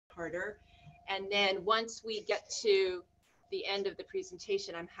two-parter. And then once we get to the end of the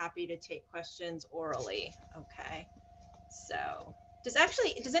presentation, I'm happy to take questions orally. Okay. So does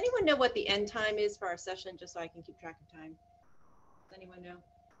anyone know what the end time is for our session, just so I can keep track of time? Does anyone know?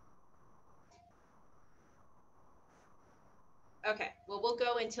 Okay, well, we'll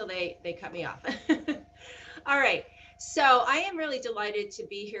go until they cut me off. All right, so I am really delighted to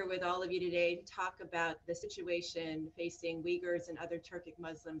be here with all of you today to talk about the situation facing Uyghurs and other Turkic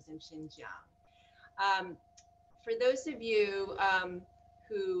Muslims in Xinjiang. For those of you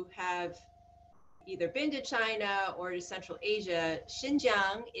who have either been to China or to Central Asia,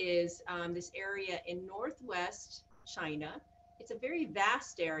 Xinjiang is this area in northwest China. It's a very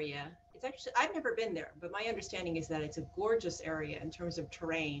vast area. It's actually, I've never been there, but my understanding is that it's a gorgeous area in terms of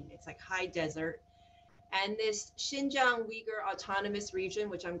terrain. It's like high desert. And this Xinjiang Uyghur Autonomous Region,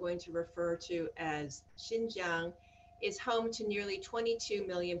 which I'm going to refer to as Xinjiang, is home to nearly 22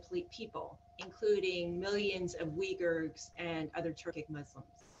 million people, including millions of Uyghurs and other Turkic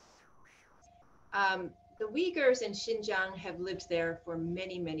Muslims. The Uyghurs in Xinjiang have lived there for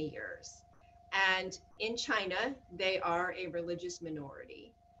many, many years. And in China, they are a religious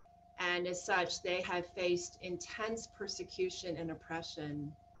minority. And as such, they have faced intense persecution and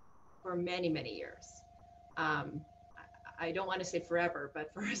oppression for many, many years. I don't want to say forever,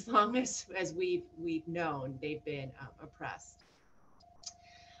 but for as long as we've known, they've been oppressed.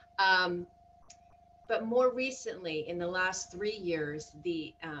 But more recently, in the last 3 years,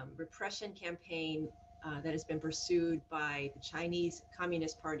 the repression campaign that has been pursued by the Chinese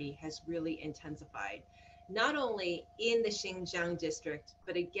Communist Party has really intensified, not only in the Xinjiang district,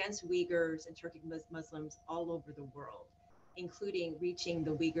 but against Uyghurs and Turkic Muslims all over the world, including reaching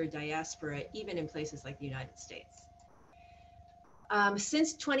the Uyghur diaspora, even in places like the United States.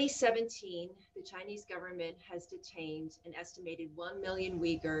 Since 2017, the Chinese government has detained an estimated 1 million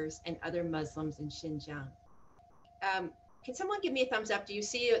Uyghurs and other Muslims in Xinjiang. Can someone give me a thumbs up? Do you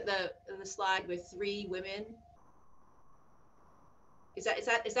see the slide with 3 women? Is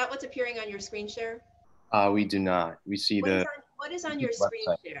that what's appearing on your screen share? We do not. We see what is on your screen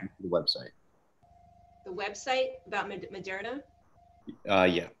share? The website. The website about Moderna?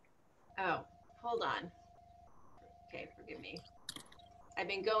 Yeah. Oh, hold on. Okay, forgive me. I've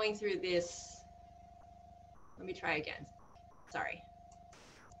been going through this. Let me try again. Sorry.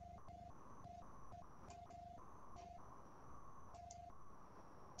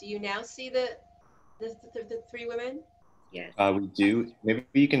 Do you now see the 3 women? Yes. We do. Maybe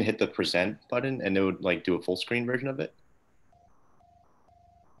you can hit the present button and it would like do a full screen version of it.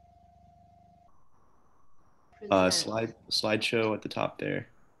 Slideshow at the top there.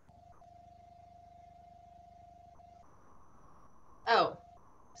 Oh,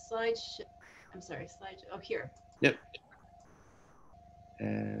 slideshow. I'm sorry, slideshow. Oh, here. Yep.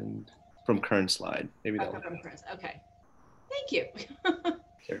 And from current slide, maybe that one. From current. Okay. Thank you.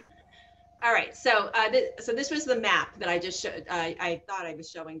 Sure. All right. So, so this was the map that I just showed. I thought I was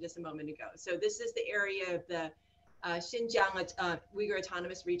showing just a moment ago. So this is the area of the Xinjiang Uyghur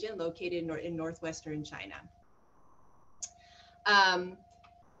Autonomous Region, located in northwestern China.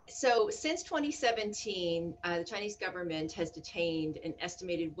 So since 2017, the Chinese government has detained an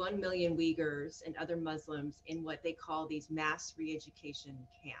estimated 1 million Uyghurs and other Muslims in what they call these mass re-education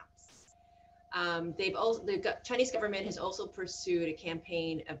camps. The Chinese government has also pursued a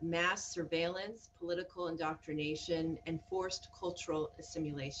campaign of mass surveillance, political indoctrination, and forced cultural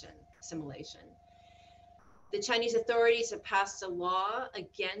assimilation. The Chinese authorities have passed a law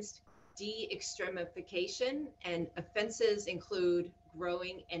against de-extremification, and offenses include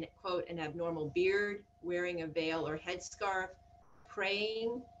growing an, quote, an abnormal beard, wearing a veil or headscarf,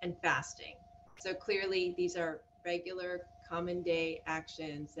 praying, and fasting. So clearly these are regular common day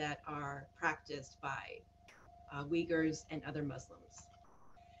actions that are practiced by Uyghurs and other Muslims.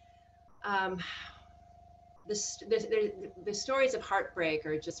 The stories of heartbreak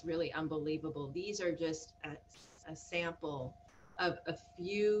are just really unbelievable. These are just a sample of a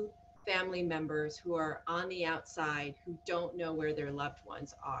few family members who are on the outside who don't know where their loved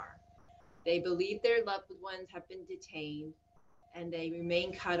ones are. They believe their loved ones have been detained and they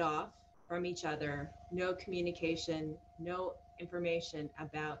remain cut off from each other, no communication, no information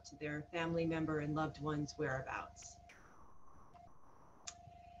about their family member and loved ones' whereabouts.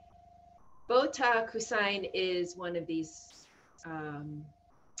 Bota Kusain is one of these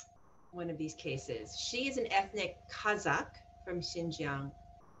cases. She is an ethnic Kazakh from Xinjiang,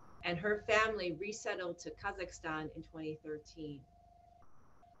 and her family resettled to Kazakhstan in 2013.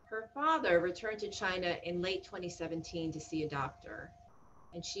 Her father returned to China in late 2017 to see a doctor,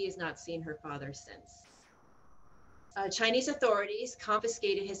 and she has not seen her father since. Chinese authorities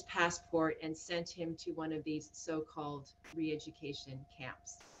confiscated his passport and sent him to one of these so-called re-education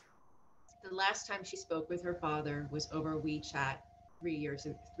camps. The last time she spoke with her father was over WeChat 3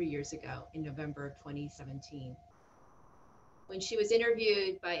 years ago in November of 2017. When she was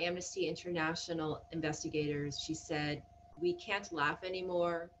interviewed by Amnesty International investigators, she said, "We can't laugh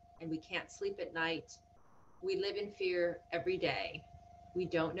anymore and we can't sleep at night. We live in fear every day. We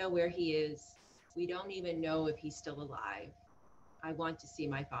don't know where he is. We don't even know if he's still alive. I want to see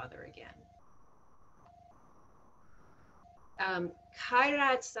my father again."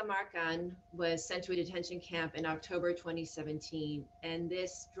 Khairat Samarkand was sent to a detention camp in October 2017, and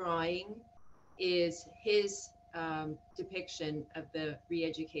this drawing is his depiction of the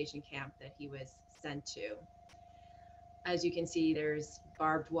re-education camp that he was sent to. As you can see, there's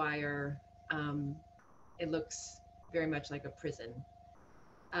barbed wire. It looks very much like a prison.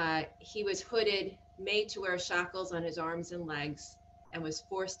 He was hooded, made to wear shackles on his arms and legs, and was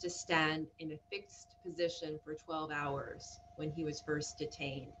forced to stand in a fixed position for 12 hours when he was first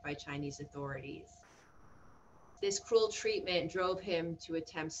detained by Chinese authorities. This cruel treatment drove him to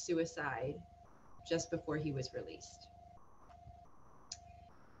attempt suicide just before he was released.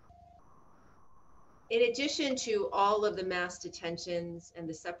 In addition to all of the mass detentions and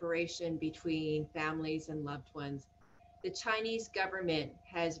the separation between families and loved ones, the Chinese government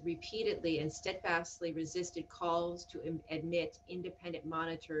has repeatedly and steadfastly resisted calls to admit independent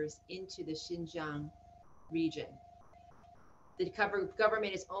monitors into the Xinjiang region. The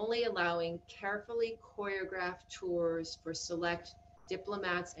government is only allowing carefully choreographed tours for select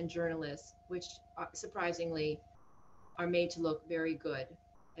diplomats and journalists, which surprisingly are made to look very good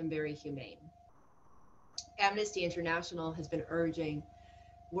and very humane. Amnesty International has been urging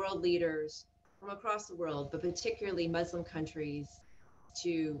world leaders from across the world, but particularly Muslim countries,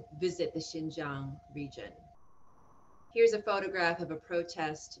 to visit the Xinjiang region. Here's a photograph of a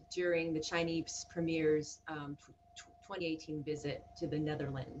protest during the Chinese premier's 2018 visit to the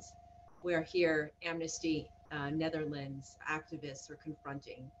Netherlands, where here Amnesty Netherlands activists are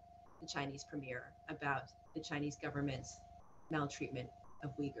confronting the Chinese premier about the Chinese government's maltreatment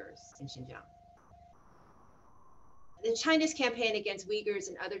of Uyghurs in Xinjiang. The China's campaign against Uyghurs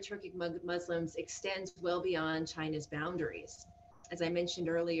and other Turkic Muslims extends well beyond China's boundaries. As I mentioned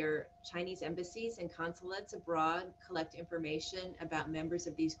earlier, Chinese embassies and consulates abroad collect information about members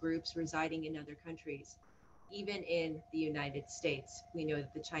of these groups residing in other countries. Even in the United States, we know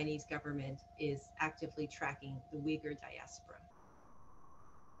that the Chinese government is actively tracking the Uyghur diaspora.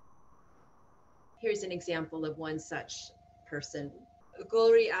 Here's an example of one such person.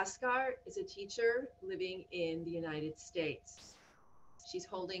 Golri Askar is a teacher living in the United States. She's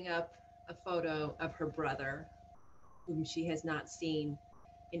holding up a photo of her brother, whom she has not seen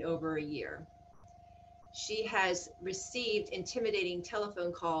in over a year. She has received intimidating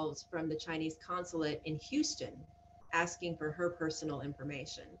telephone calls from the Chinese consulate in Houston asking for her personal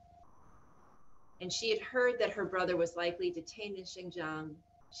information. And she had heard that her brother was likely detained in Xinjiang.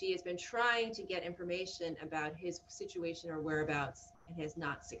 She has been trying to get information about his situation or whereabouts and has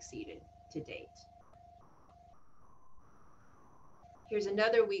not succeeded to date. Here's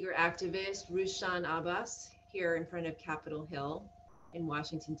another Uyghur activist, Rushan Abbas, here in front of Capitol Hill in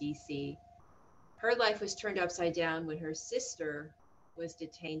Washington, D.C. Her life was turned upside down when her sister was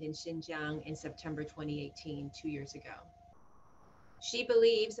detained in Xinjiang in September 2018, 2 years ago. She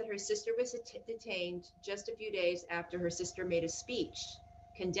believes that her sister was detained just a few days after her sister made a speech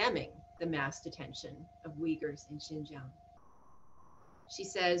condemning the mass detention of Uyghurs in Xinjiang. She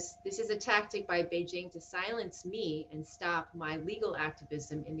says, "This is a tactic by Beijing to silence me and stop my legal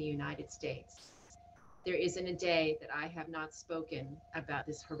activism in the United States. There isn't a day that I have not spoken about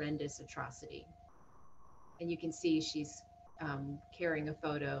this horrendous atrocity." And you can see she's carrying a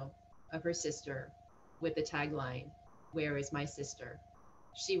photo of her sister with the tagline, "Where is my sister?"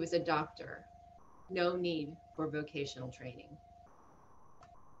 She was a doctor, no need for vocational training.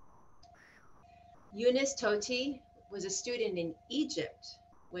 Yunus Toti was a student in Egypt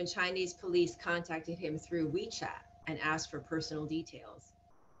when Chinese police contacted him through WeChat and asked for personal details.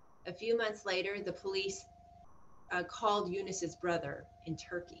 A few months later, the police called Yunus's brother in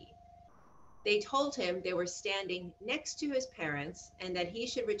Turkey. They told him they were standing next to his parents and that he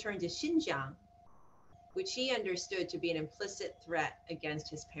should return to Xinjiang, which he understood to be an implicit threat against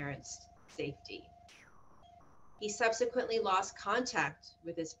his parents' safety. He subsequently lost contact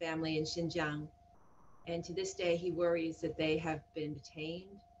with his family in Xinjiang, and to this day, he worries that they have been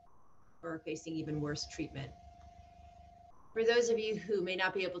detained or are facing even worse treatment. For those of you who may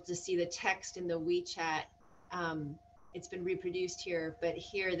not be able to see the text in the WeChat, it's been reproduced here, but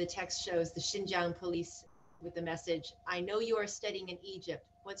here the text shows the Xinjiang police with the message, I know you are studying in Egypt.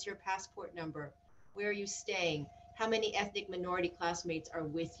 What's your passport number? Where are you staying? How many ethnic minority classmates are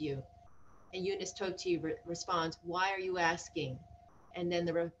with you? And Eunice Toti responds, why are you asking? And then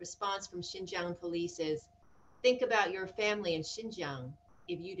the response from Xinjiang police is, think about your family in Xinjiang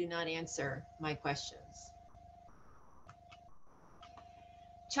if you do not answer my questions.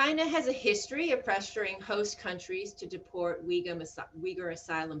 China has a history of pressuring host countries to deport Uyghur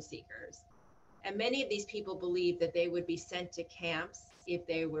asylum seekers. And many of these people believe that they would be sent to camps if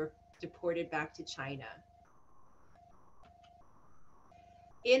they were deported back to China.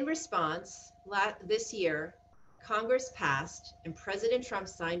 In response, this year, Congress passed and President Trump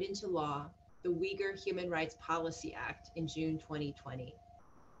signed into law the Uyghur Human Rights Policy Act in June 2020.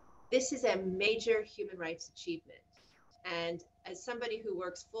 This is a major human rights achievement. And as somebody who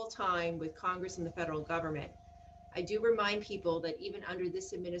works full-time with Congress and the federal government, I do remind people that even under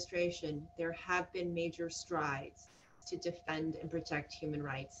this administration, there have been major strides to defend and protect human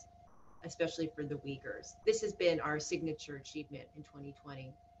rights, especially for the Uyghurs. This has been our signature achievement in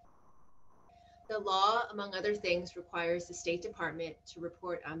 2020. The law, among other things, requires the State Department to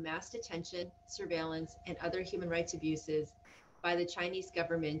report on mass detention, surveillance, and other human rights abuses by the Chinese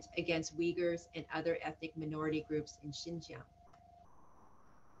government against Uyghurs and other ethnic minority groups in Xinjiang.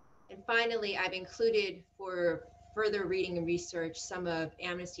 And finally, I've included for further reading and research some of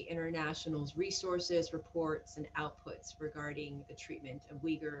Amnesty International's resources, reports, and outputs regarding the treatment of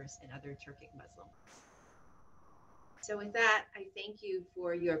Uyghurs and other Turkic Muslims. So with that, I thank you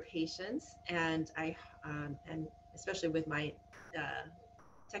for your patience, and and especially with my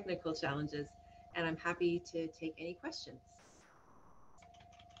technical challenges, and I'm happy to take any questions.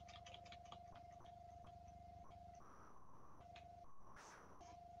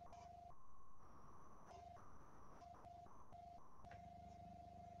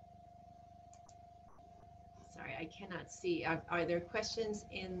 Sorry, I cannot see. Are there questions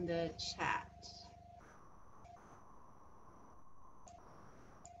in the chat?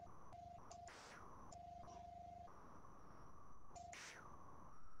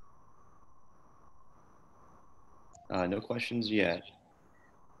 No questions yet.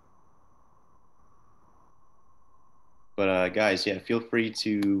 But guys, yeah, feel free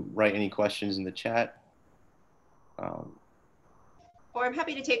to write any questions in the chat. Or I'm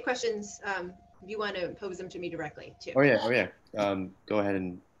happy to take questions if you want to pose them to me directly too. Oh yeah. Go ahead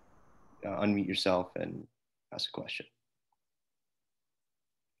and unmute yourself and ask a question.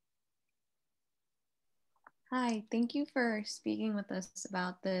 Hi, thank you for speaking with us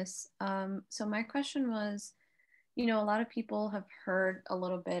about this. So my question was, a lot of people have heard a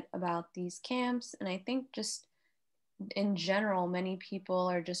little bit about these camps, and I think just in general, many people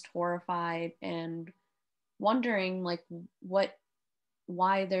are just horrified and wondering like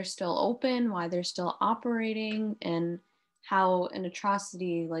why they're still open, why they're still operating, and how an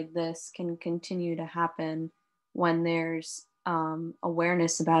atrocity like this can continue to happen when there's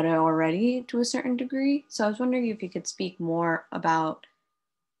awareness about it already to a certain degree. So I was wondering if you could speak more about,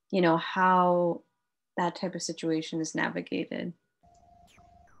 how that type of situation is navigated.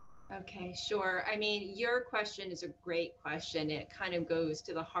 Okay, sure. I mean, your question is a great question. It kind of goes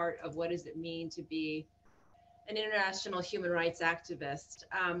to the heart of what does it mean to be an international human rights activist.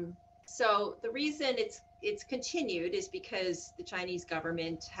 So the reason it's continued is because the Chinese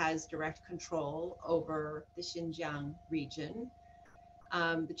government has direct control over the Xinjiang region.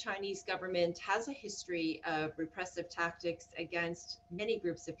 The Chinese government has a history of repressive tactics against many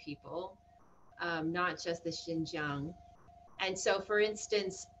groups of people, not just the Xinjiang. And so, for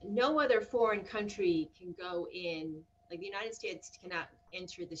instance, no other foreign country can go in, like the United States cannot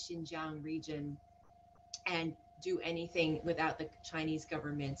enter the Xinjiang region and do anything without the Chinese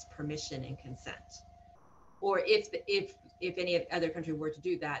government's permission and consent. Or if any other country were to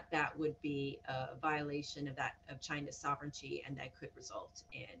do that, that would be a violation of China's sovereignty, and that could result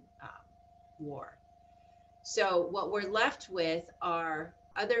in war. So what we're left with are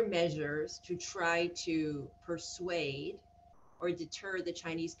other measures to try to persuade or deter the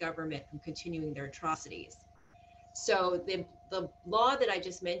Chinese government from continuing their atrocities. So the law that I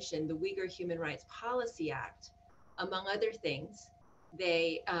just mentioned, the Uyghur Human Rights Policy Act, among other things,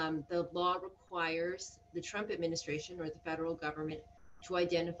 the law requires the Trump administration or the federal government to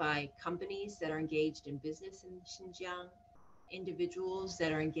identify companies that are engaged in business in Xinjiang, individuals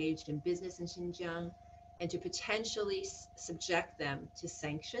that are engaged in business in Xinjiang, and to potentially subject them to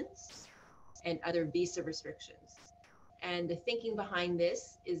sanctions and other visa restrictions. And the thinking behind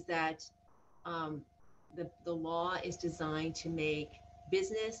this is that the law is designed to make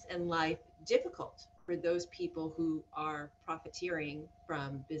business and life difficult for those people who are profiteering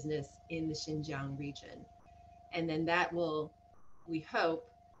from business in the Xinjiang region. And then that will, we hope,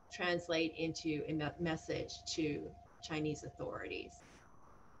 translate into a message to Chinese authorities.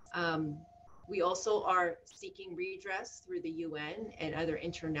 We also are seeking redress through the UN and other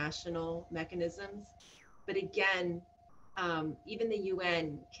international mechanisms. But again, even the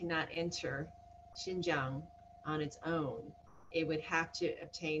UN cannot enter Xinjiang on its own. It would have to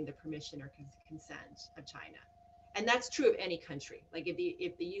obtain the permission or consent of China. And that's true of any country. Like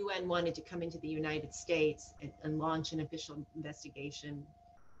if the UN wanted to come into the United States and launch an official investigation,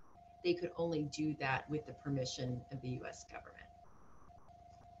 they could only do that with the permission of the US government.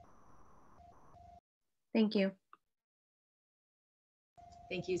 Thank you.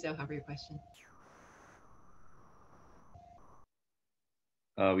 Thank you, Zoha, for your question.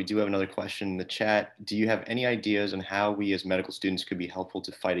 We do have another question in the chat. Do you have any ideas on how we as medical students could be helpful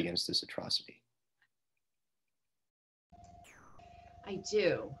to fight against this atrocity? I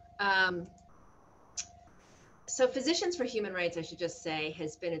do. So Physicians for Human Rights, I should just say,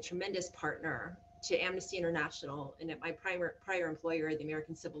 has been a tremendous partner to Amnesty International. And at my prior employer, the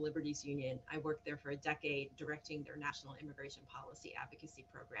American Civil Liberties Union, I worked there for a decade directing their national immigration policy advocacy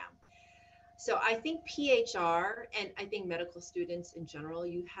program. So I think PHR, and I think medical students in general,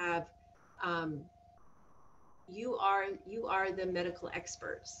 you have, you are the medical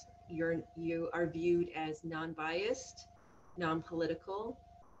experts. You are viewed as non-biased, non-political,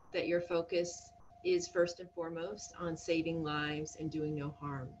 that your focus is first and foremost on saving lives and doing no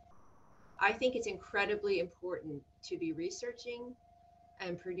harm. I think it's incredibly important to be researching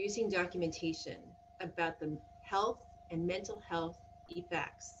and producing documentation about the health and mental health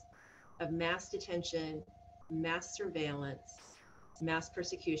effects of mass detention, mass surveillance, mass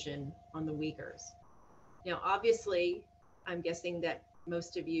persecution on the Uyghurs. Now, obviously, I'm guessing that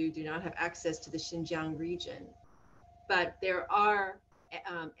most of you do not have access to the Xinjiang region, but there are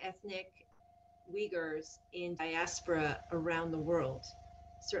ethnic Uyghurs in diaspora around the world,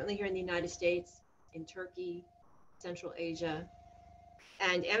 certainly here in the United States, in Turkey, Central Asia.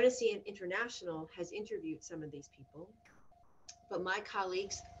 And Amnesty International has interviewed some of these people, but my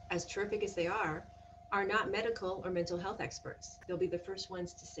colleagues, as terrific as they are not medical or mental health experts. They'll be the first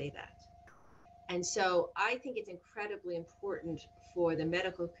ones to say that. And so I think it's incredibly important for the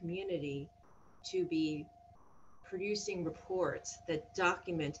medical community to be producing reports that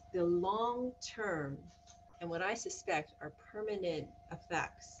document the long-term and what I suspect are permanent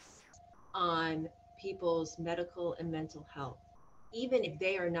effects on people's medical and mental health, even if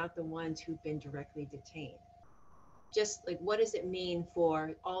they are not the ones who've been directly detained. Just like, what does it mean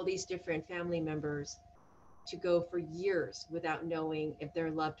for all these different family members to go for years without knowing if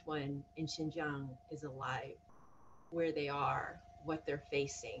their loved one in Xinjiang is alive, where they are, what they're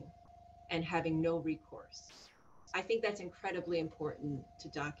facing, and having no recourse? I think that's incredibly important to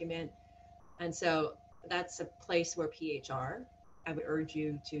document. And so that's a place where PHR, I would urge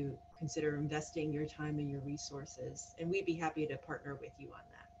you to consider investing your time and your resources, and we'd be happy to partner with you on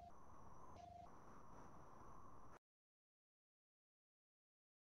that.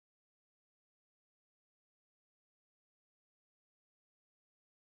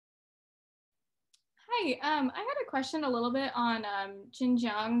 Hi, I had a question a little bit on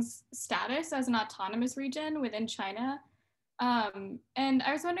Xinjiang's status as an autonomous region within China. And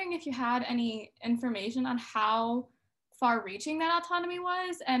I was wondering if you had any information on how far-reaching that autonomy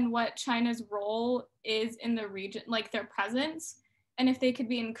was and what China's role is in the region, like their presence, and if they could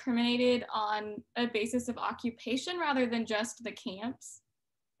be incriminated on a basis of occupation rather than just the camps,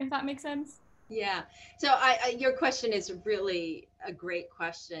 if that makes sense. Yeah, so your question is really a great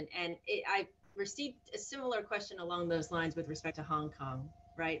question. And I received a similar question along those lines with respect to Hong Kong,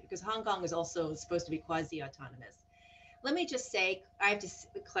 right? Because Hong Kong is also supposed to be quasi-autonomous. Let me just say, I have to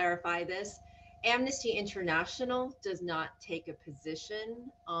clarify this. Amnesty International does not take a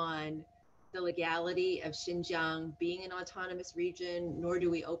position on the legality of Xinjiang being an autonomous region, nor do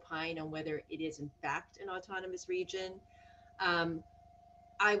we opine on whether it is in fact an autonomous region.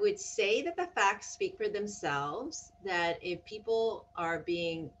 I would say that the facts speak for themselves, that if people are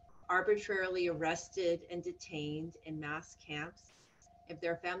being arbitrarily arrested and detained in mass camps, if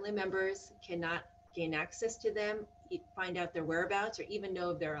their family members cannot gain access to them, find out their whereabouts, or even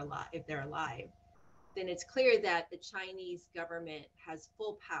know if they're alive, then it's clear that the Chinese government has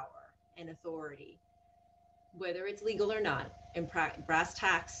full power and authority, whether it's legal or not. In brass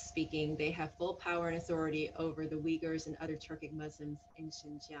tacks speaking, they have full power and authority over the Uyghurs and other Turkic Muslims in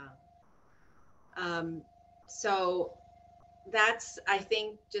Xinjiang. So that's, I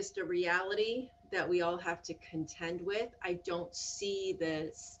think, just a reality that we all have to contend with. I don't see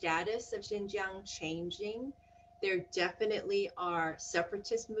the status of Xinjiang changing There definitely are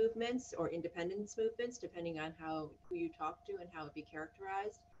separatist movements or independence movements, depending on who you talk to and how it be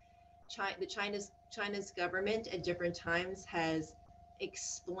characterized. China's government at different times has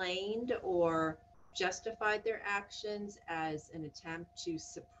explained or justified their actions as an attempt to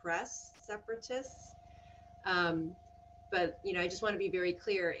suppress separatists. Um, but I just want to be very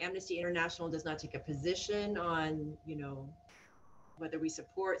clear: Amnesty International does not take a position on whether we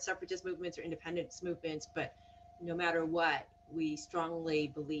support separatist movements or independence movements. But no matter what, we strongly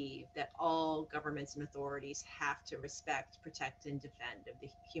believe that all governments and authorities have to respect, protect, and defend the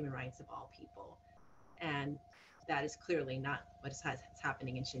human rights of all people. And that is clearly not what is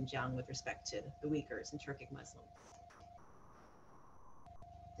happening in Xinjiang with respect to the Uyghurs and Turkic Muslims.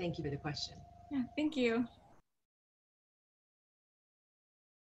 Thank you for the question. Yeah, thank you.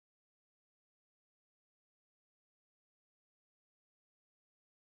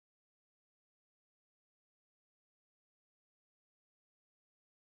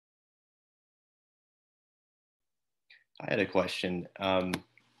 I had a question.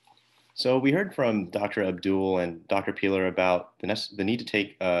 So we heard from Dr. Abdul and Dr. Peeler about the need to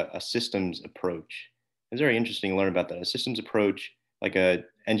take a systems approach. It's very interesting to learn about that. A systems approach, like a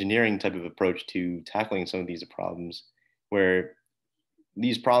engineering type of approach to tackling some of these problems, where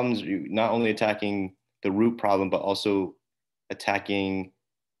these problems, not only attacking the root problem, but also attacking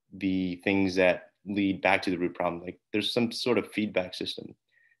the things that lead back to the root problem. Like there's some sort of feedback system.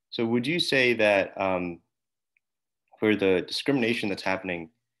 So would you say that for the discrimination that's happening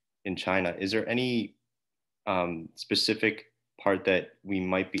in China, is there any specific part that we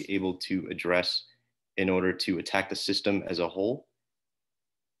might be able to address in order to attack the system as a whole?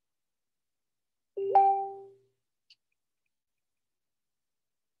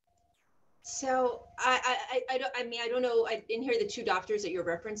 So I don't know. I didn't hear the two doctors that you're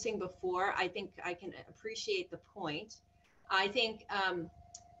referencing before. I think I can appreciate the point. I think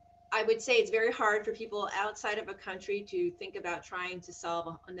I would say it's very hard for people outside of a country to think about trying to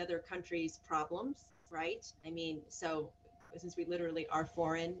solve another country's problems, right? I mean, so since we literally are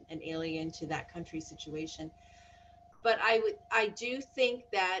foreign and alien to that country's situation. But I do think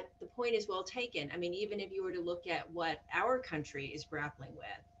that the point is well taken. I mean, even if you were to look at what our country is grappling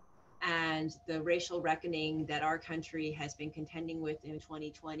with, and the racial reckoning that our country has been contending with in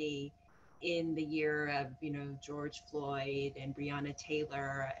 2020, in the year of George Floyd and Breonna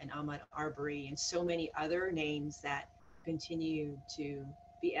Taylor and Ahmaud Arbery and so many other names that continue to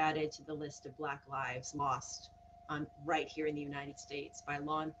be added to the list of Black lives lost right here in the United States by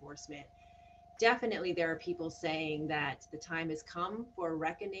law enforcement. Definitely there are people saying that the time has come for a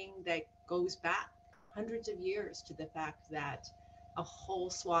reckoning that goes back hundreds of years to the fact that a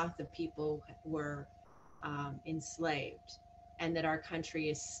whole swath of people were enslaved, and that our country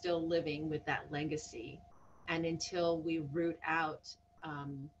is still living with that legacy. And until we root out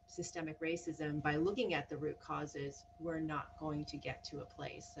systemic racism by looking at the root causes, we're not going to get to a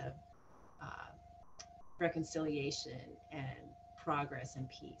place of reconciliation and progress and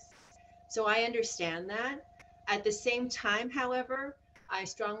peace. So I understand that. At the same time, however, I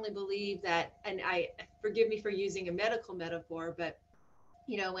strongly believe that, and forgive me for using a medical metaphor, but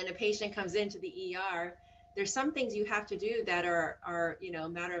when a patient comes into the ER, there's some things you have to do that are a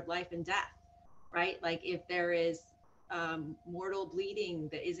matter of life and death, right? Like if there is mortal bleeding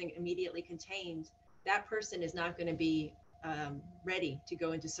that isn't immediately contained, that person is not going to be ready to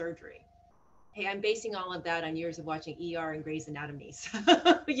go into surgery. Hey, I'm basing all of that on years of watching ER and Grey's Anatomy. So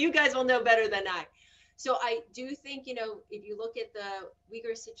you guys will know better than I. So I do think, if you look at the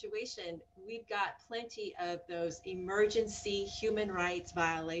Uyghur situation, we've got plenty of those emergency human rights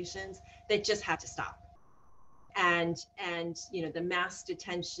violations that just have to stop. And the mass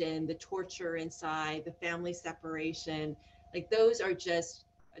detention, the torture inside, the family separation, like those are just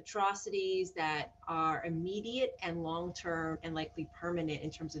atrocities that are immediate and long-term and likely permanent in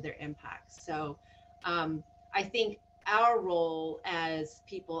terms of their impacts. So I think our role as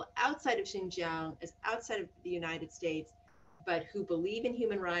people outside of Xinjiang, as outside of the United States, but who believe in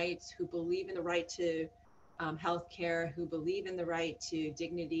human rights, who believe in the right to healthcare, who believe in the right to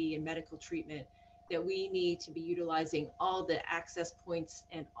dignity and medical treatment, that we need to be utilizing all the access points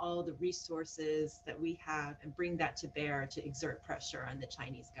and all the resources that we have and bring that to bear to exert pressure on the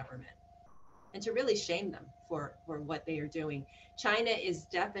Chinese government and to really shame them for what they are doing. China is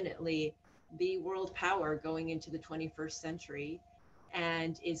definitely the world power going into the 21st century,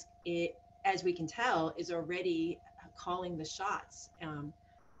 and as we can tell, is already calling the shots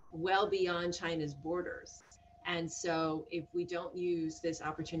well beyond China's borders. And so if we don't use this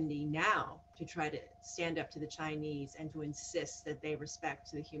opportunity now to try to stand up to the Chinese and to insist that they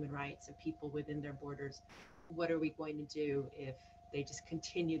respect the human rights of people within their borders, what are we going to do if they just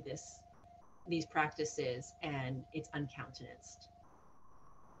continue these practices and it's uncountenanced?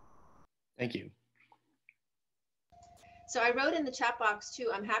 Thank you. So I wrote in the chat box too,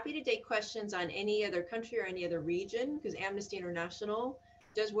 I'm happy to take questions on any other country or any other region, because Amnesty International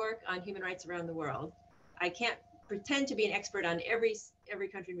does work on human rights around the world. I can't pretend to be an expert on every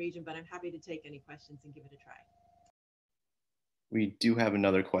country and region, but I'm happy to take any questions and give it a try. We do have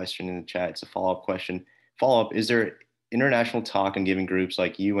another question in the chat. It's a follow-up question. Follow-up, is there international talk on giving groups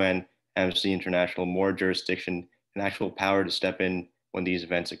like UN, Amnesty International more jurisdiction and actual power to step in when these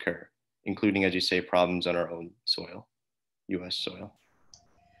events occur, including, as you say, problems on our own soil, US soil?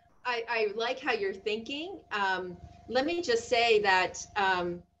 I like how you're thinking. Let me just say that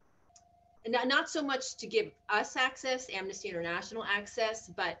not so much to give us access, Amnesty International access,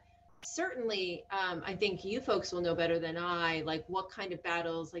 but certainly I think you folks will know better than I, like what kind of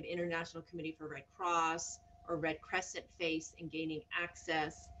battles like the International Committee for Red Cross or Red Crescent face in gaining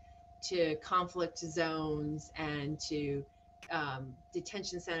access to conflict zones and to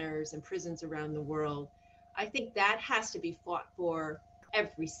detention centers and prisons around the world. I think that has to be fought for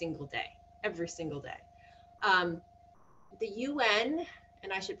every single day, every single day. The UN,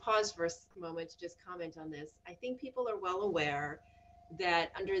 and I should pause for a moment to just comment on this. I think people are well aware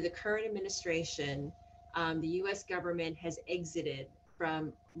that under the current administration, the US government has exited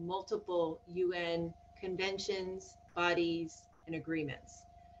from multiple UN conventions, bodies, and agreements.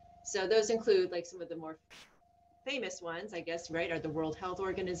 So those include like some of the more famous ones, I guess, right, are the World Health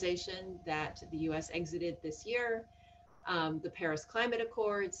Organization that the US exited this year, the Paris Climate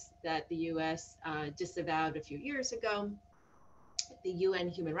Accords that the US disavowed a few years ago, the UN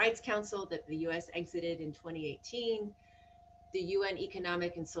Human Rights Council that the US exited in 2018, the UN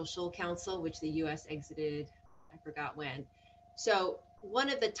Economic and Social Council, which the US exited, I forgot when. So one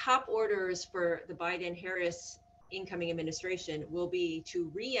of the top orders for the Biden-Harris incoming administration will be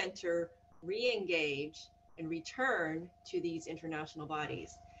to re-enter, re-engage, and return to these international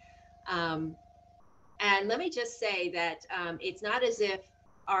bodies. And let me just say that it's not as if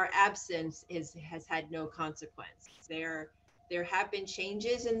our absence has had no consequence. There have been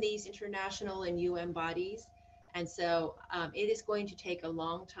changes in these international and UN bodies. And so it is going to take a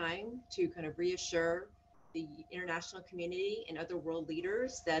long time to kind of reassure the international community and other world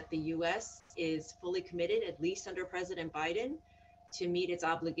leaders that the US is fully committed, at least under President Biden, to meet its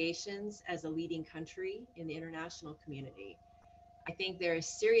obligations as a leading country in the international community. I think there is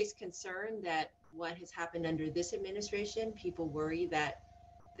serious concern that what has happened under this administration, people worry that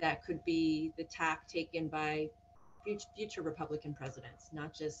that could be the tack taken by future Republican presidents,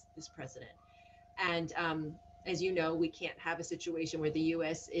 not just this president. And as you know, we can't have a situation where the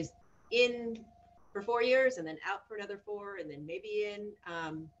US is in for 4 years and then out for another 4 and then maybe in,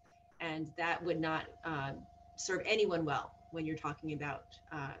 and that would not serve anyone well when you're talking about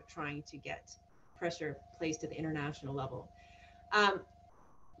trying to get pressure placed at the international level.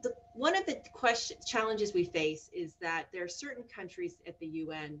 One of the challenges we face is that there are certain countries at the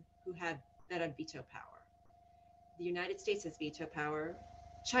UN that have veto power. The United States has veto power.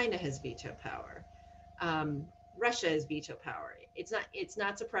 China has veto power. Russia has veto power. It's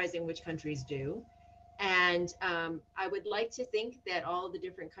not surprising which countries do. And I would like to think that all the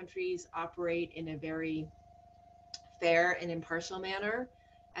different countries operate in a very fair and impartial manner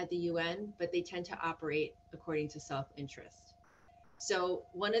at the UN, but they tend to operate according to self-interest. So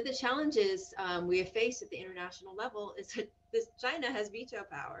one of the challenges we have faced at the international level is that China has veto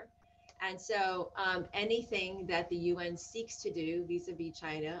power. And so anything that the UN seeks to do vis-a-vis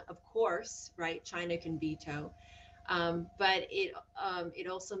China, of course, right, China can veto, but it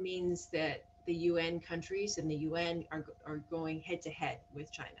also means that the UN countries and the UN are going head to head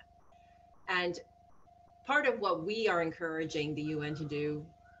with China. And part of what we are encouraging the UN to do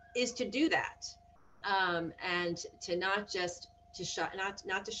is to do that, and to not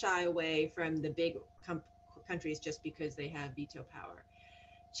to shy away from the big countries just because they have veto power.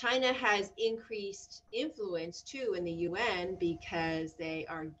 China has increased influence too in the UN because they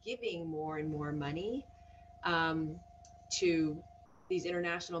are giving more and more money to these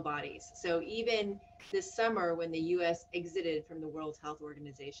international bodies. So even this summer, when the US exited from the World Health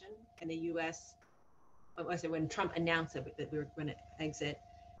Organization, and the US, when Trump announced that we were going to exit,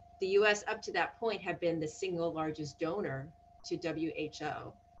 the US up to that point had been the single largest donor to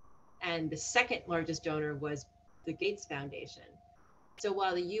WHO. And the second largest donor was the Gates Foundation. So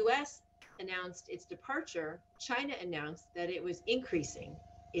while the US announced its departure, China announced that it was increasing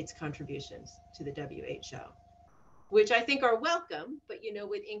its contributions to the WHO, which I think are welcome, but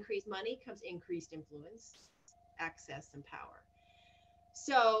with increased money comes increased influence, access, and power.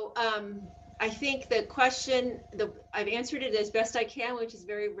 So I think the question, I've answered it as best I can, which is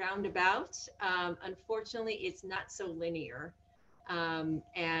very roundabout. Unfortunately, it's not so linear, and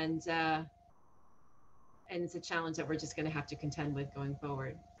it's a challenge that we're just going to have to contend with going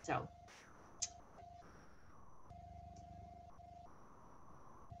forward. So.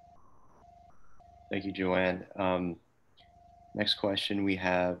 Thank you, Joanne. Next question we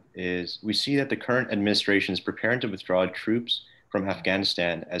have is, we see that the current administration is preparing to withdraw troops from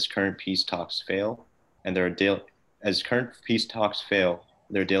Afghanistan as current peace talks fail, and there are daily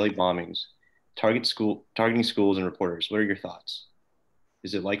bombings, targeting schools and reporters. What are your thoughts?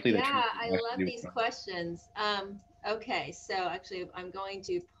 Is it likely that Yeah, troops I will actually love be these withdrawn? questions. Okay, so actually, I'm going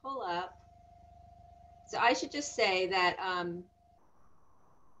to pull up. So I should just say that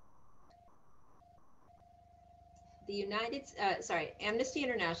Amnesty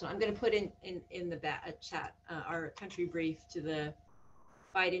International. I'm going to put in the chat our country brief to the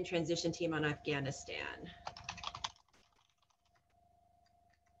Biden transition team on Afghanistan.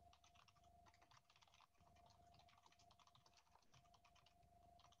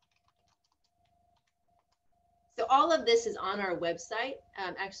 So all of this is on our website.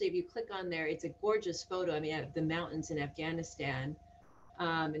 Actually, if you click on there, it's a gorgeous photo. I mean, of the mountains in Afghanistan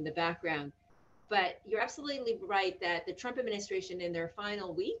in the background. But you're absolutely right that the Trump administration in their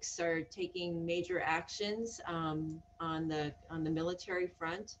final weeks are taking major actions on the military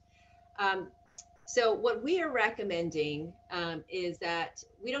front. So what we are recommending is that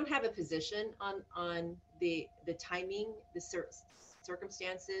we don't have a position on the timing, the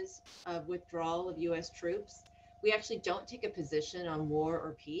circumstances of withdrawal of U.S. troops. We actually don't take a position on war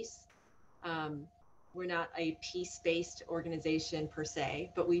or peace. We're not a peace-based organization per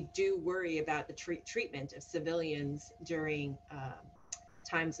se, but we do worry about the treatment of civilians during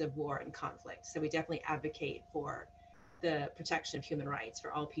times of war and conflict. So we definitely advocate for the protection of human rights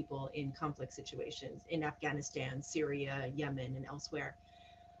for all people in conflict situations in Afghanistan, Syria, Yemen, and elsewhere.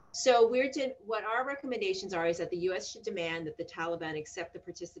 So what our recommendations are is that the U.S. should demand that the Taliban accept the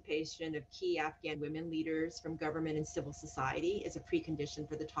participation of key Afghan women leaders from government and civil society as a precondition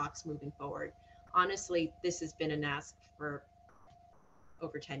for the talks moving forward. Honestly, this has been an ask for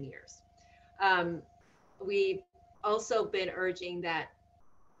over 10 years. We've also been urging that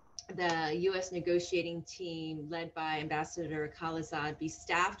the U.S. negotiating team led by Ambassador Khalilzad be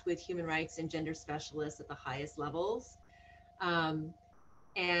staffed with human rights and gender specialists at the highest levels.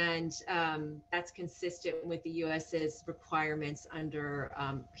 That's consistent with the U.S.'s requirements under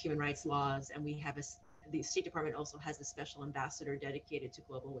human rights laws. And the State Department also has a special ambassador dedicated to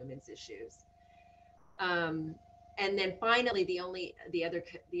global women's issues. And then finally, the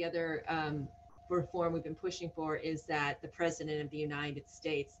other reform we've been pushing for is that the President of the United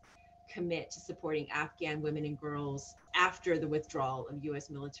States commit to supporting Afghan women and girls after the withdrawal of U.S.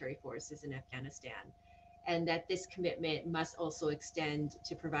 military forces in Afghanistan. And that this commitment must also extend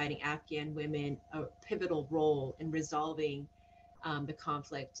to providing Afghan women a pivotal role in resolving the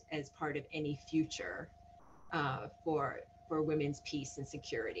conflict as part of any future for women's peace and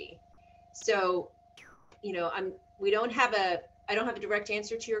security. So, you know, I don't have a direct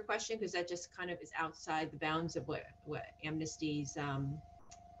answer to your question because that just kind of is outside the bounds of what Amnesty's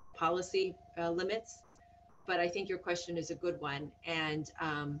policy limits. But I think your question is a good one. And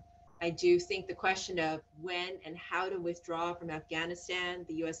I do think the question of when and how to withdraw from Afghanistan,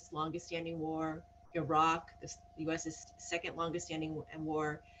 the U.S.'s longest standing war, Iraq, the U.S.'s second longest standing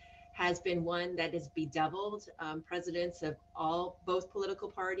war, has been one that has bedeviled presidents of both political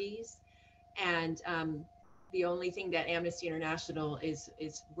parties. And the only thing that Amnesty International is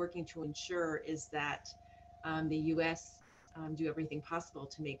working to ensure is that the U.S. Do everything possible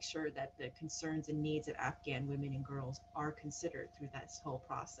to make sure that the concerns and needs of Afghan women and girls are considered through this whole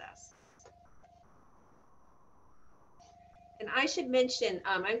process. And I should mention,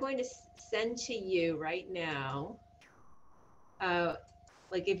 I'm going to send to you right now,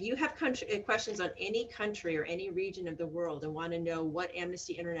 like if you have questions on any country or any region of the world and want to know what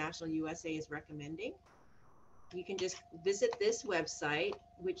Amnesty International USA is recommending, you can just visit this website,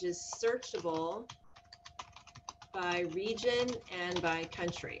 which is searchable by region and by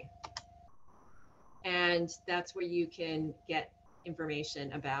country. And that's where you can get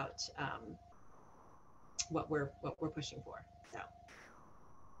information about what we're pushing for. So,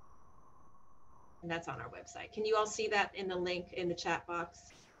 and that's on our website. Can you all see that in the link in the chat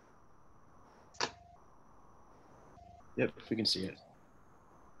box? Yep, we can see it.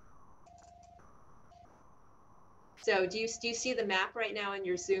 So do you see the map right now in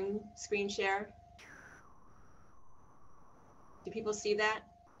your Zoom screen share? Do people see that?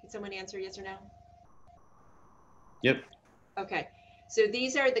 Can someone answer yes or no? Yep. Okay. So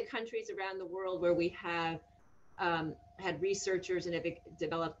these are the countries around the world where we have had researchers and have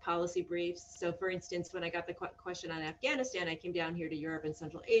developed policy briefs. So for instance, when I got the question on Afghanistan, I came down here to Europe and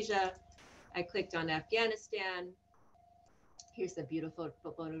Central Asia. I clicked on Afghanistan. Here's the beautiful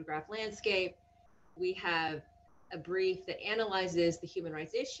photograph landscape. We have a brief that analyzes the human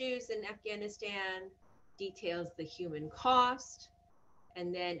rights issues in Afghanistan, details the human cost,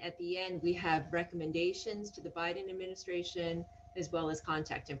 and then at the end, we have recommendations to the Biden administration, as well as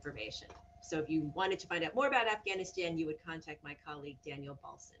contact information. So if you wanted to find out more about Afghanistan, you would contact my colleague, Daniel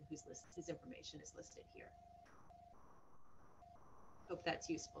Balson, his information is listed here. Hope that's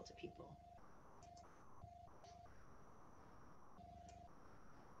useful to people.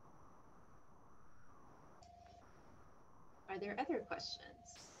 Are there other questions?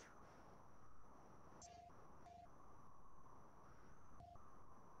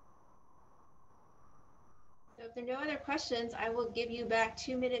 So if there are no other questions, I will give you back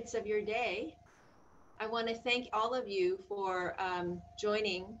 2 minutes of your day. I want to thank all of you for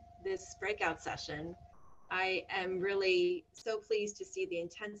joining this breakout session. I am really so pleased to see the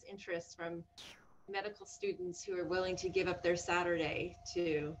intense interest from medical students who are willing to give up their Saturday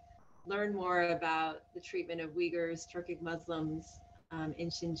to learn more about the treatment of Uyghurs, Turkic Muslims in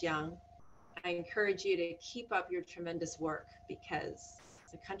Xinjiang. I encourage you to keep up your tremendous work because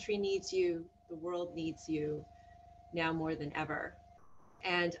the country needs you, the world needs you now more than ever.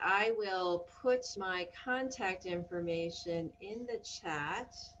 And I will put my contact information in the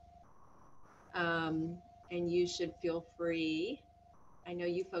chat. And you should feel free. I know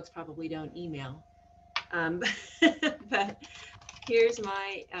you folks probably don't email, but here's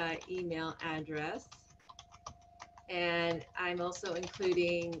my email address. And I'm also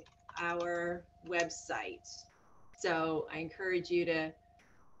including our website. So I encourage you to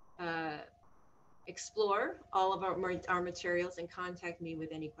explore all of our materials and contact me with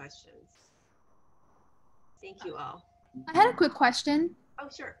any questions. Thank you all. I had a quick question. Oh,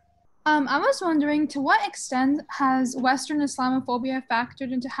 sure. I was wondering, to what extent has Western Islamophobia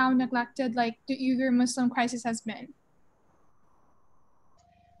factored into how neglected the Uyghur Muslim crisis has been?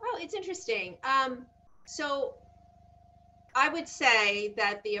 Well, it's interesting. So I would say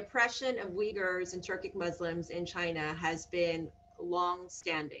that the oppression of Uyghurs and Turkic Muslims in China has been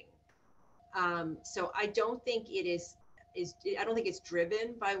long-standing. So I don't think it I don't think it's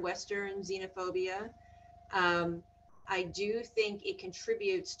driven by Western xenophobia. I do think it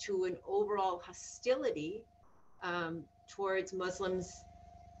contributes to an overall hostility towards Muslims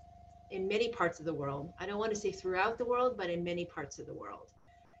in many parts of the world. I don't want to say throughout the world, but in many parts of the world.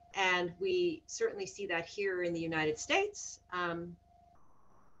 And we certainly see that here in the United States,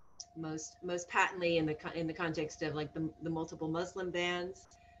 most patently in the context of the multiple Muslim bans.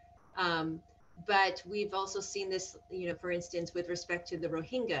 But we've also seen this, for instance, with respect to the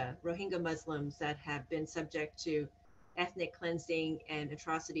Rohingya Muslims that have been subject to ethnic cleansing and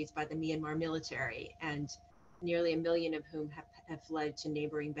atrocities by the Myanmar military, and nearly 1 million of whom have fled to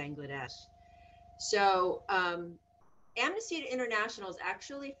neighboring Bangladesh. So Amnesty International has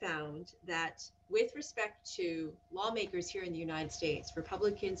actually found that with respect to lawmakers here in the United States,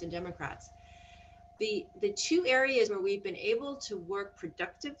 Republicans and Democrats, the two areas where we've been able to work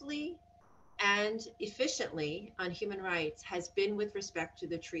productively and efficiently on human rights has been with respect to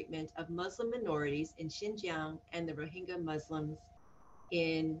the treatment of Muslim minorities in Xinjiang and the Rohingya Muslims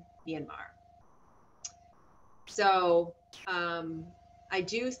in Myanmar. So I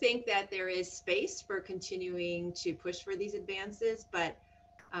do think that there is space for continuing to push for these advances, but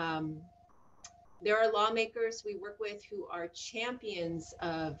there are lawmakers we work with who are champions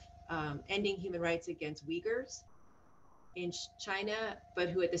of ending human rights against Uyghurs in China, but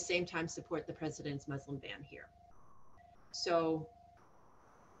who at the same time support the president's Muslim ban here. So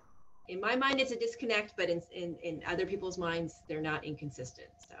in my mind, it's a disconnect, but in other people's minds, they're not inconsistent.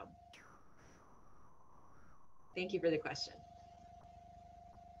 So thank you for the question.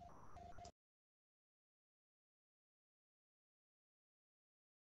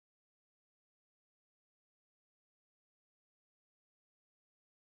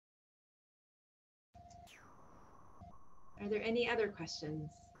 Are there any other questions?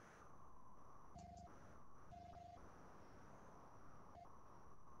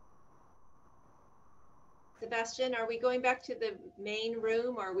 Sebastian, are we going back to the main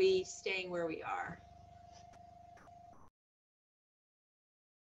room or are we staying where we are?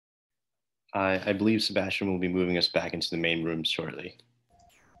 I believe Sebastian will be moving us back into the main room shortly.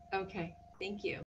 Okay, thank you.